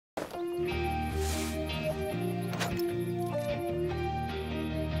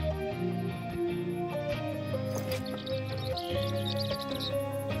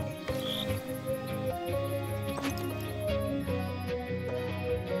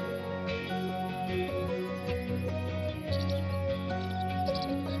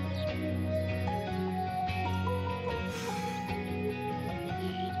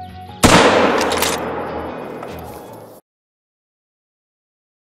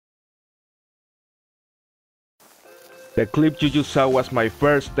The clip you just saw was my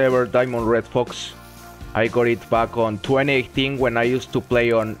first ever Diamond Red Fox. I got it back on 2018 when I used to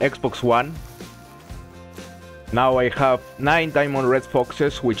play on Xbox One. Now I have 9 Diamond Red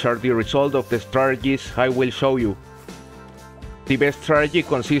Foxes, which are the result of the strategies I will show you. The best strategy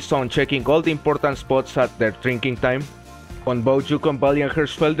consists on checking all the important spots at their drinking time. On both Yukon Valley and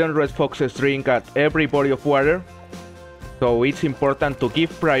Hirschfelden, Red Foxes drink at every body of water, so it's important to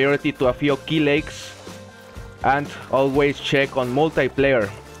give priority to a few key lakes and always check on multiplayer.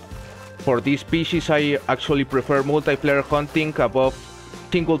 For this species I actually prefer multiplayer hunting above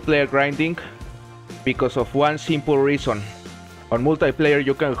single player grinding because of one simple reason. On multiplayer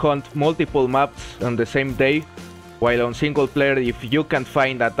you can hunt multiple maps on the same day, while on single player if you can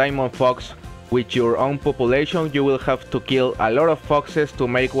find a diamond fox with your own population you will have to kill a lot of foxes to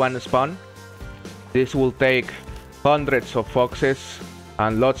make one spawn. This will take hundreds of foxes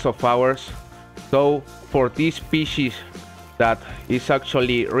and lots of hours, so for this species that is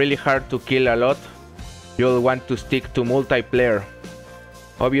actually really hard to kill a lot, you'll want to stick to multiplayer.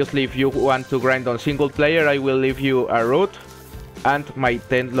 Obviously if you want to grind on single player I will leave you a route and my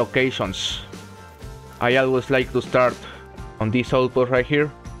tent locations. I always like to start on this outpost right here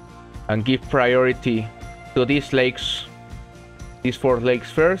and give priority to these lakes, these 4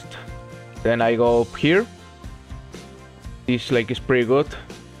 lakes first, then I go up here. This lake is pretty good.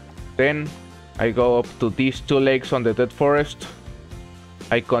 Then I go up to these 2 lakes on the dead forest.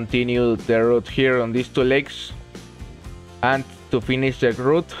 I continue the route here on these 2 lakes, and to finish the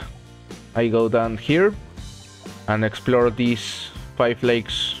route I go down here and explore these 5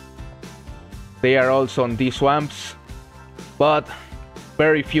 lakes. They are also on these swamps, but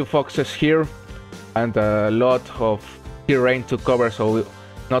very few foxes here and a lot of terrain to cover, so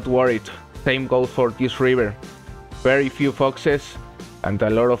not worried. Same goes for this river. Very few foxes and a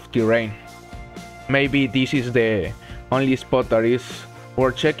lot of terrain. Maybe this is the only spot that is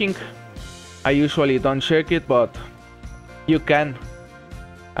worth checking. I usually don't check it, but you can.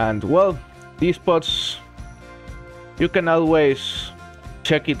 And well, these spots you can always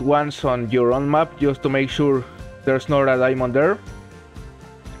check it once on your own map just to make sure there's not a diamond there,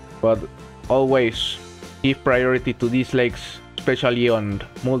 but always give priority to these lakes, especially on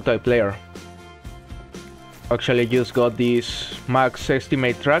multiplayer. Actually just got this max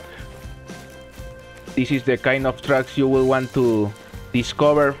estimate track. This is the kind of tracks you will want to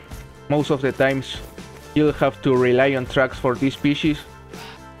discover. Most of the times you'll have to rely on tracks for this species.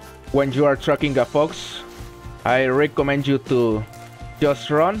 When you are tracking a fox, I recommend you to just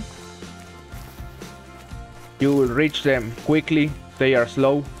run. You will reach them quickly, they are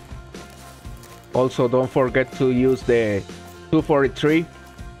slow. Also don't forget to use the 243.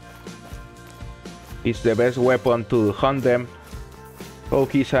 It's the best weapon to hunt them. Oh,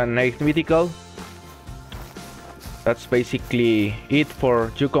 he's an 8 mythical. That's basically it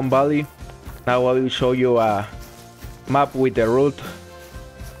for Yukon Valley. Now I will show you a map with the route.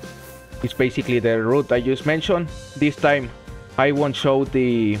 It's basically the route I just mentioned. This time I won't show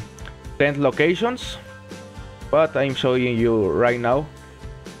the tent locations, but I'm showing you right now.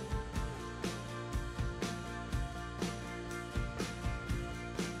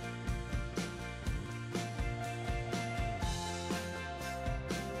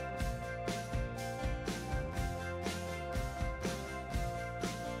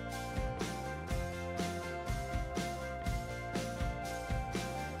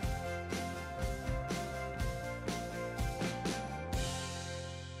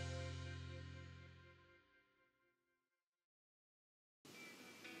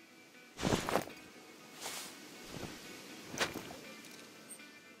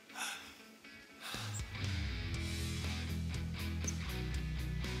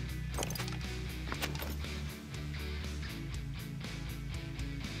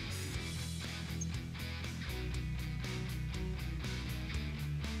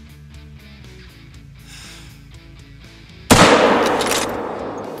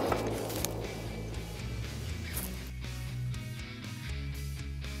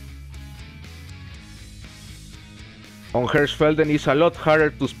 On Hirschfelden it's a lot harder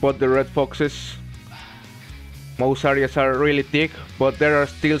to spot the red foxes. Most areas are really thick, but there are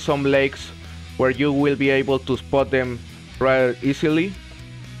still some lakes where you will be able to spot them rather easily,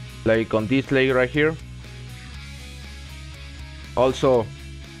 like on this lake right here. Also,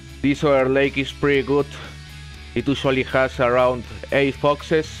 this other lake is pretty good. It usually has around 8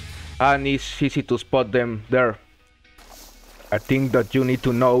 foxes and it's easy to spot them there. A thing that you need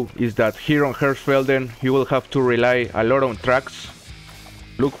to know is that here on Hirschfelden you will have to rely a lot on tracks.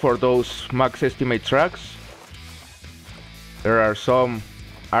 Look for those max estimate tracks. There are some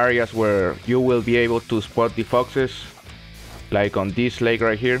areas where you will be able to spot the foxes, like on this lake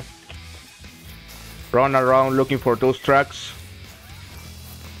right here. Run around looking for those tracks.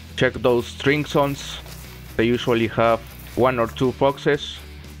 Check those string zones. They usually have 1 or 2 foxes.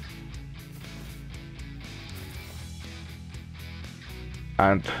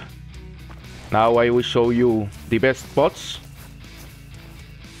 And now I will show you the best spots.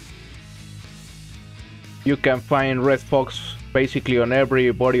 You can find red fox basically on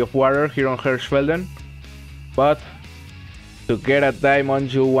every body of water here on Hirschfelden, but to get a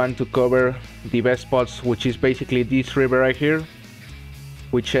diamond you want to cover the best spots, which is basically this river right here,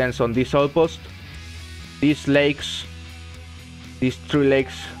 which ends on this outpost. These lakes, these 3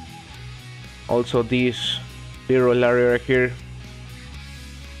 lakes, also this little area right here,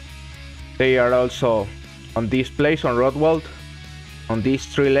 they are also on this place on Rodwald. On these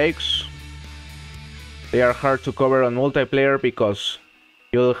 3 lakes, they are hard to cover on multiplayer because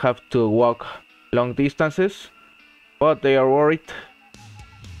you'll have to walk long distances, but they are worth it.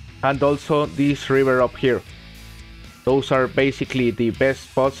 And also this river up here. Those are basically the best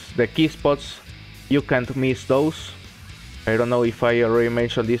spots, the key spots. You can't miss those. I don't know if I already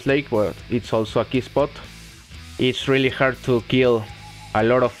mentioned this lake, but it's also a key spot. It's really hard to kill a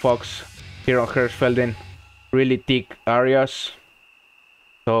lot of fox here on Hirschfelden, really thick areas.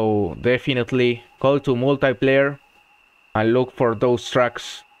 So definitely go to multiplayer and look for those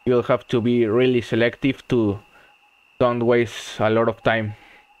tracks. You'll have to be really selective to don't waste a lot of time.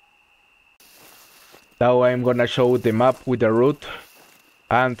 Now I'm gonna show the map with the route,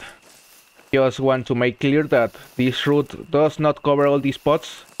 and just want to make clear that this route does not cover all the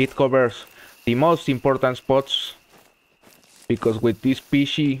spots. It covers the most important spots, because with this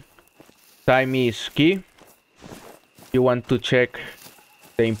PC, time is key. You want to check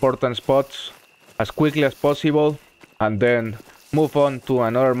the important spots as quickly as possible and then move on to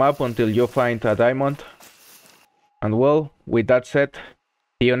another map until you find a diamond. And well, with that said,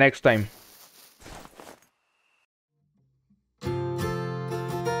 see you next time.